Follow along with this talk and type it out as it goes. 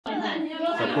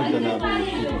सबैजना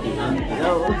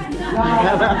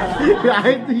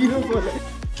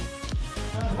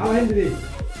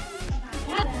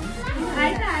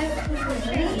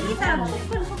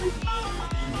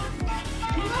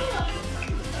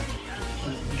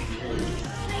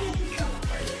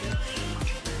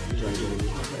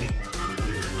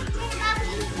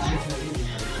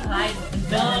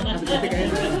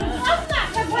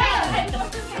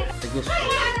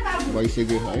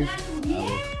भइसक्यो है अब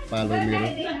पालो मेरो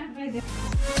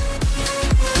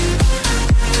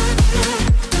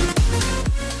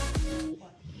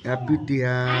ह्याप्पी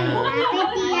तिहार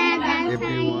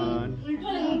एभ्रिवान।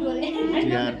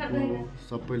 तिहारको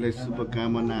सबैलाई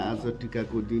शुभकामना। आज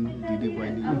टिकाको दिन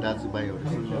दिदीबहिनी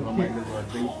दाजुभाइहरूसँग रमाइलो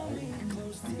गर्दै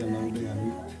टिका लाउँदै हामी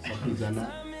सबैजना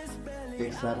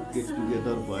एकसाथ गेट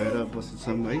टुगेदर भएर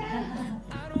बस्छौँ है।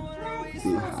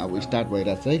 अब स्टार्ट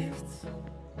भइरहेछ है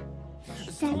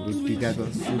हाम्रो टिकाको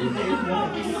सुरु।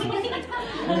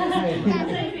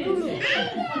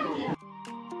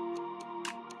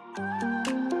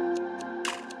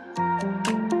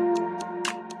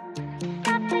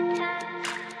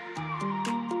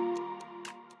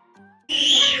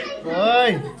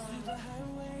 भाइ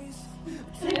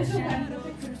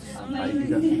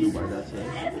टिका सुरु भइरहेछ।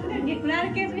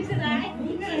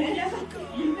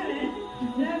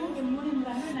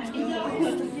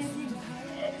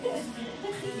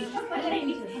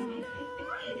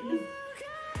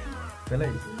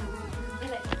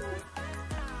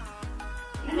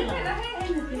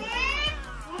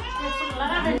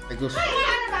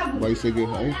 भइसक्यो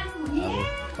है अब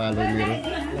पालो मेरो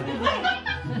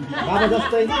बाबा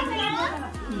जस्तै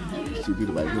सुधीर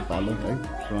भाइको पालो है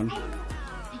फ्रन्ट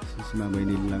सुषमा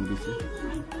बहिनीले लाउँदैछ।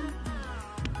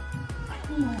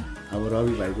 अब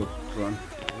रवि भाइको फ्रन्ट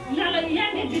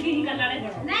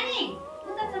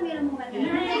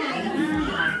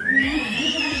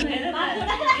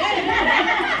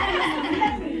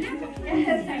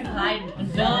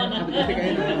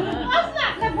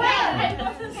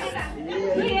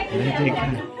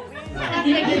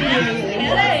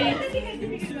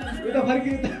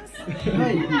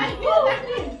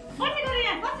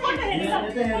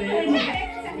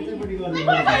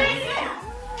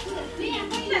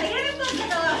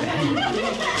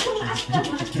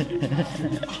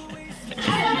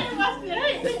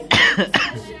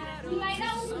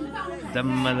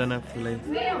जम्मा जना फुलै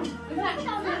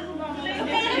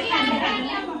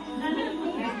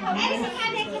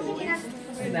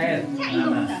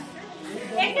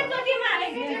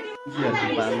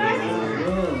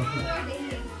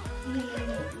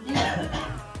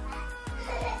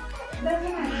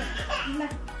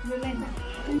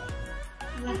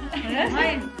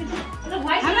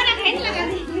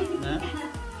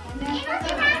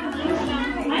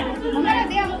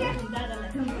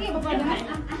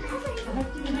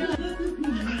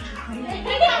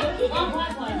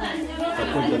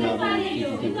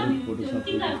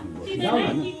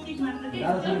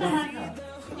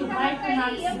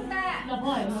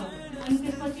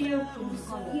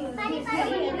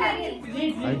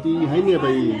हैन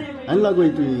भाइ हल्ला गई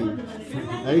तु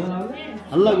है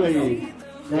हल्ला गई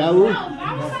याउ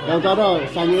एउटा र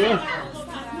सागे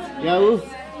याउ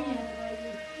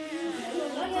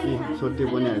छोटे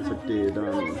पनि आयो छोटे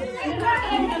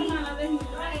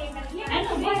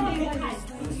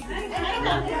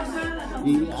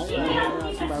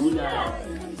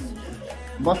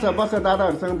बस बस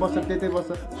दादाहरूसँग बस त्यतै बस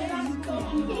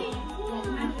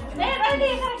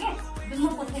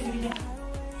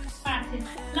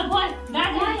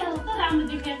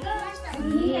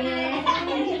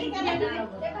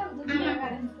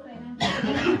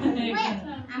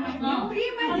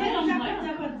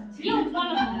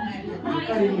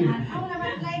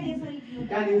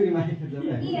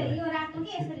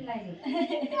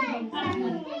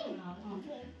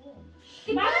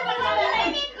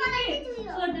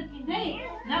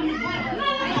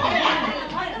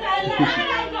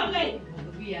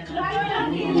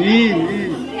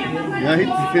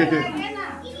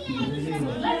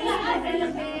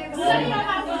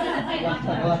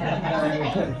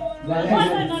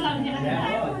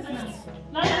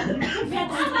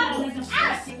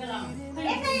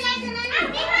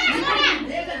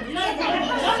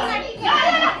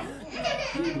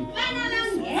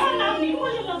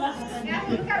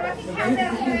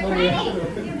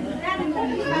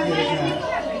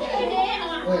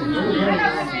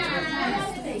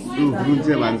रुन्छ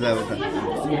भन्छ अब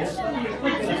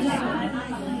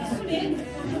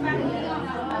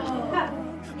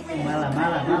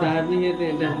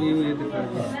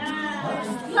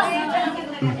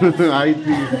त आई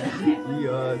थी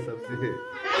सबसे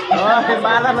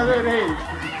माला लगायो रे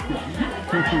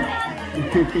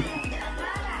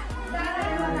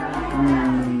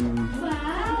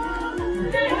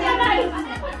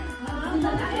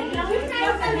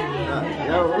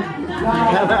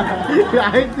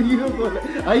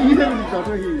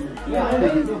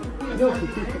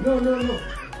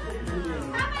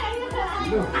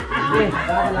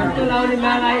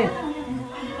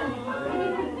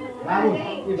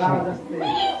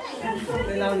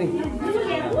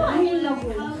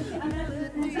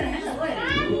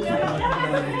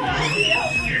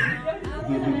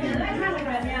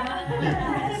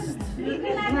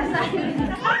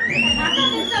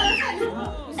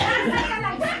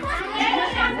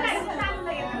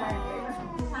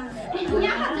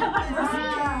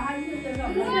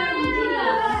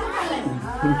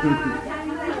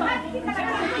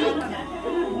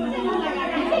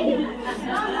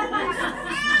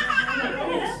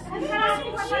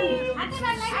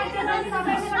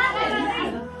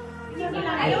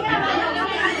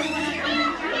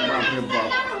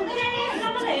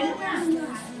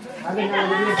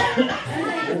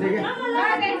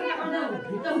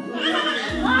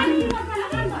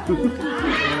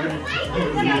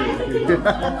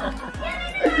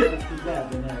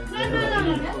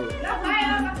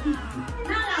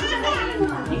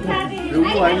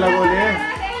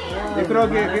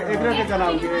के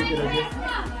चलाओ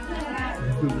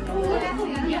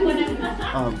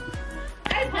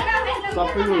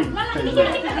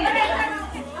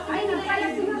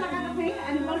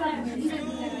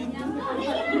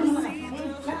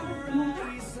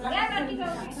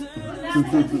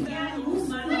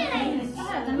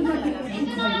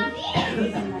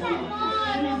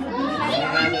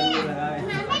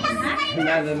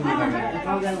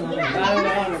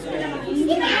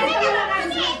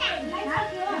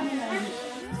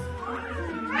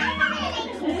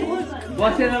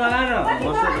बसेर लगा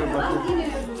न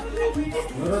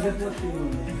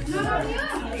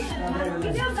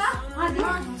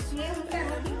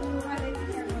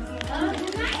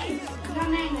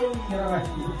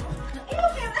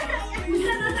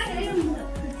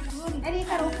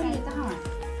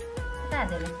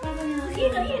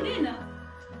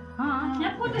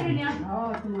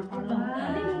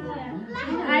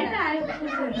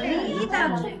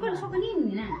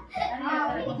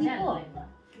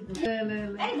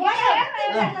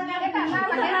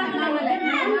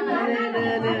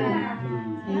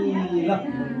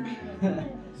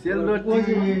सेलरोटी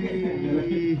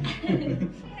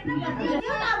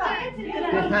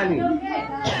खाने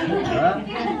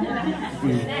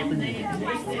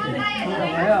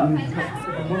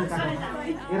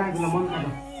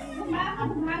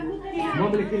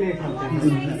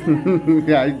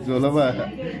झोलबा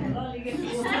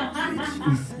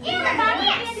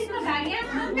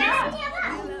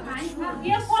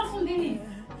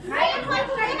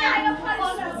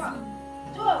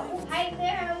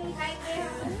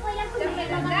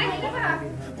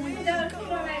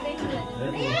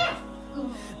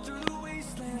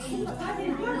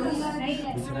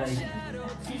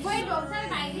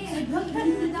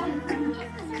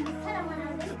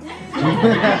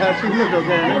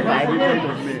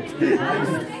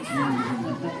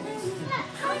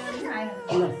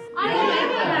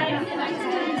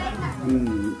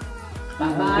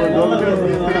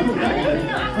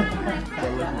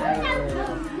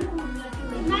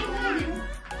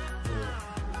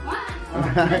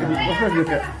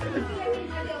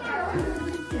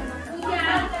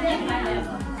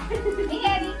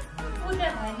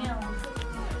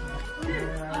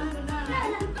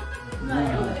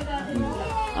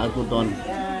अर्को टन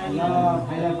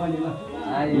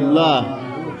ल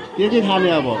के खाने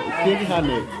अब के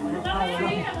खाने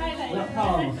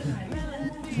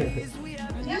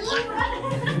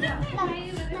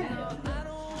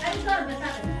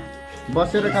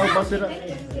बसेर खाऊ बसेर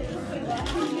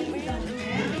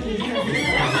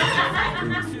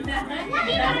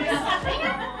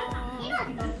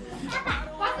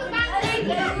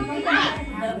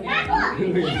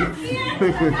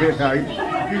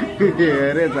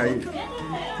हेरे भाइ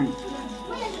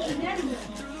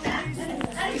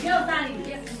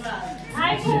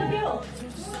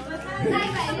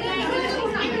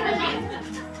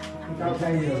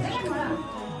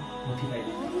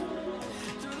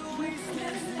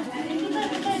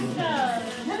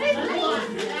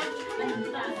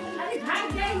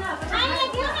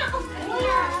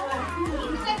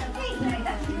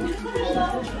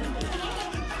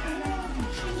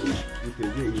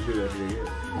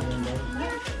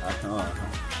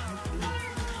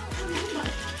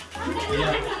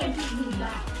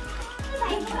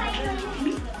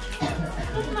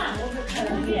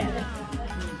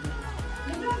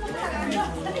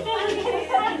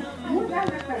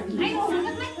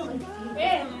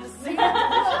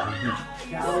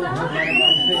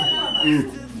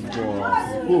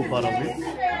Cool, probably.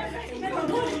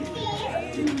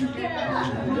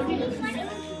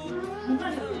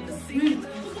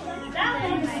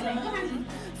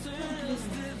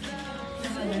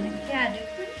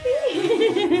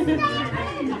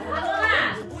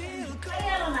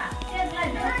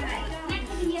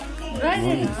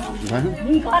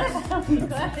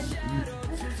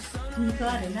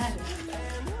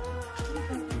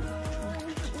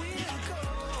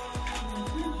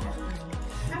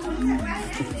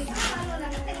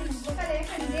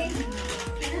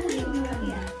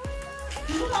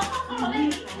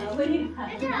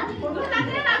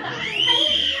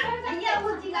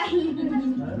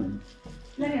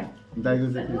 Đây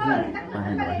cũng sẽ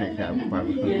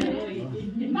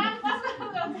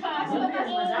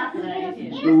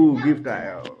gift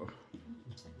ayo.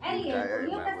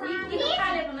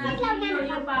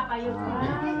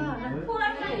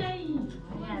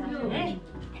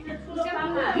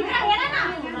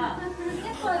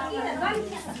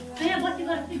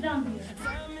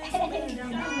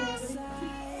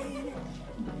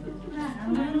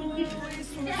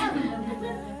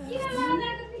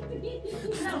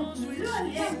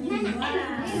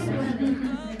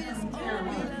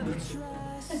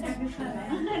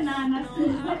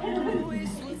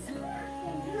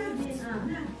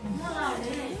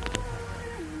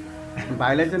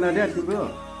 भाइलाई चाहिँ नदिया तिम्रो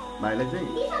भाइलाई चाहिँ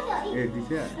ए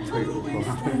दिसे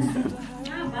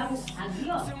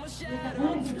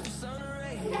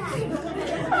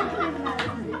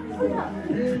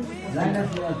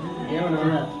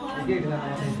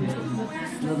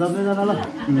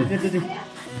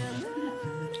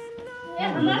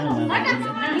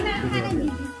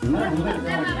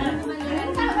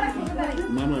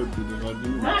मामा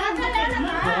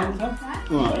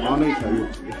आउनै छ यो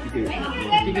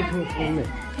टिकट खोल्ने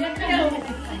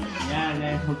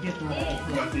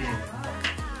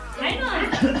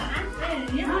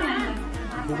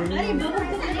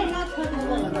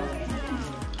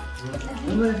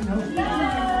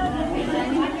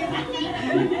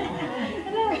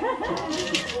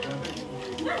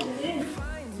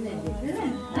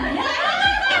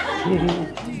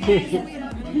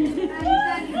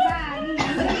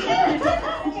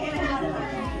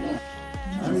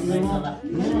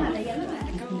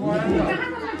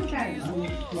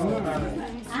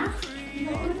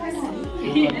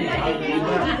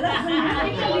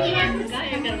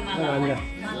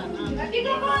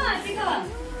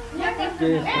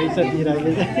पैसा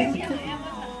दिइराखेको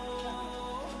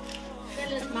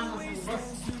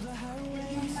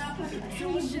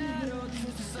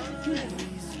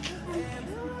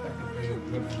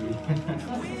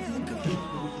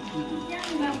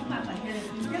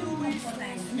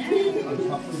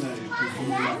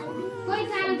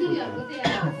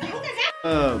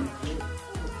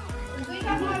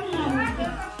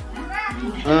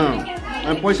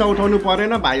पैसा उठाउनु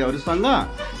परेन भाइहरुसँग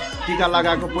टीका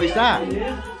लगाएको पैसा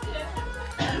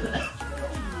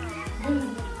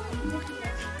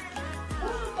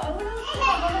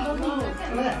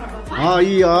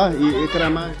यी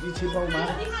एकरामा यी छिपाउमा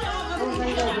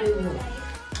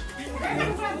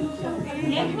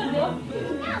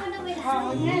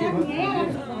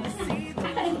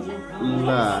ल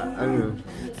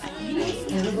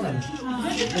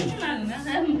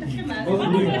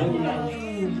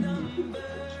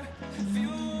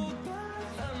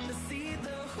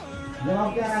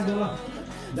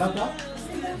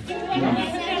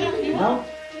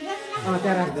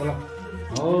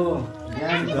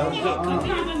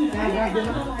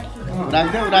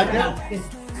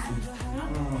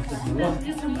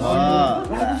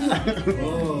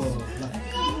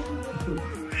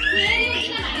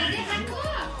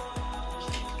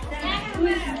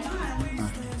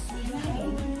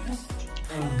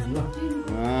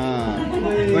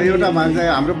एउटा भान्जा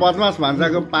हाम्रो बदमास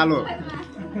भान्जाको पालो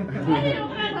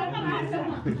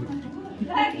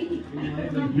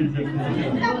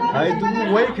है तू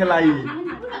वही खिलाई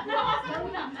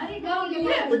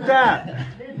उजा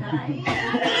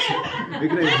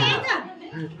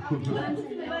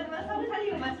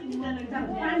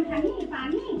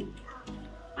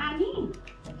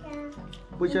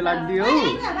पैसा लाग्दियो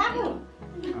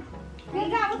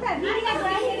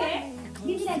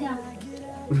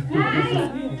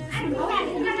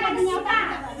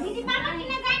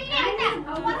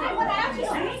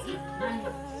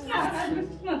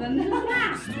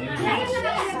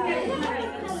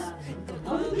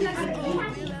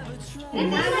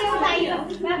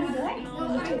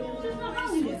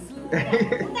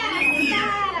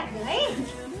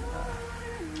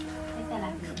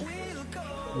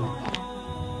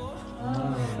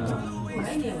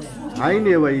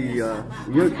आइने भाइ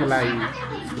यो खेलाइ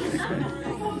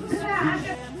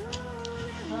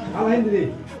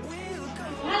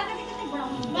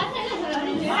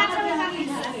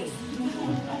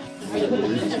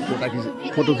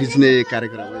फोटो खिच्ने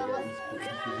कार्यक्रम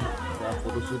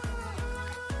फोटोसुट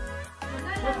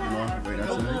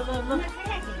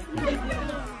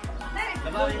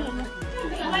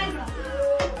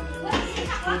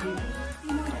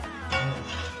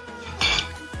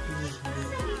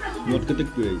नोट कतै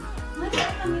पुग्यो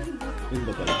एक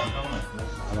बोतल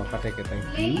अब कतै कतै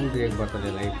एक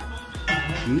बोतललाई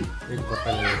एक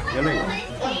बोतल यसलाई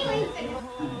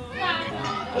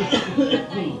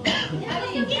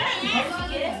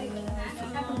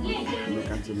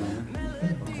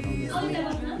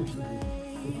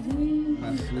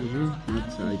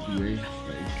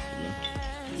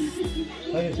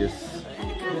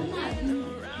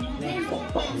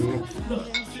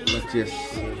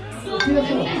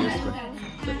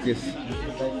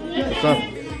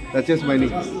Cheers, Bhai.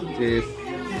 Cheers.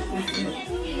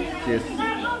 Cheers.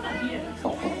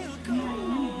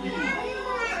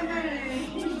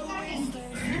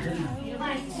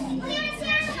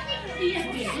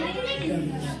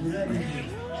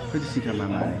 Kau sikap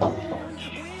mama.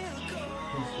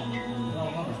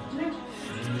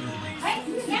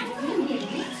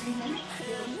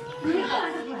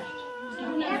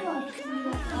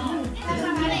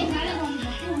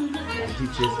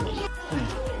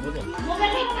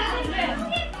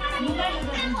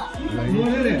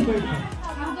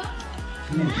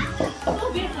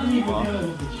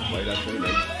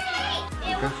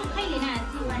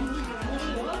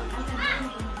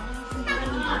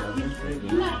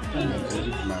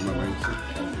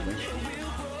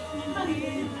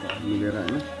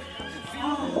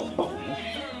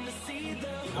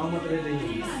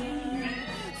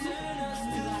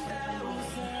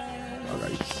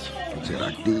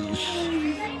 This.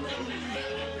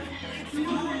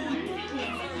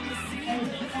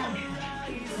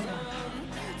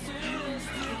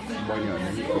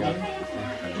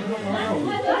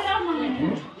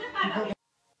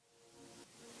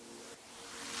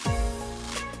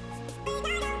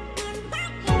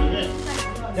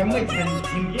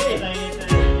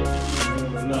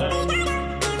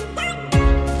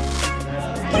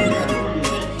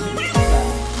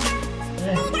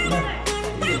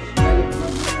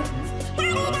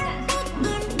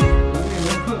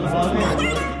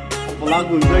 Vlog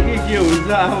हुन्छ कि के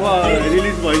हुन्छ अब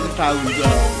रिलिज भएपछि थाहा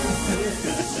हुन्छ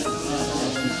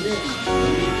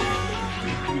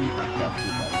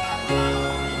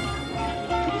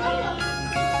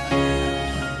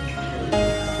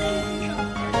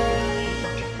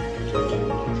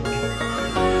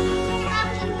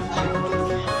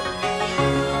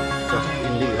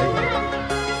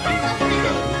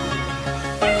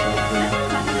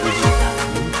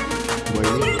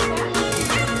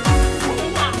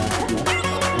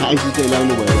आइसी चाहिँ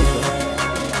लाउनु भइरहेछ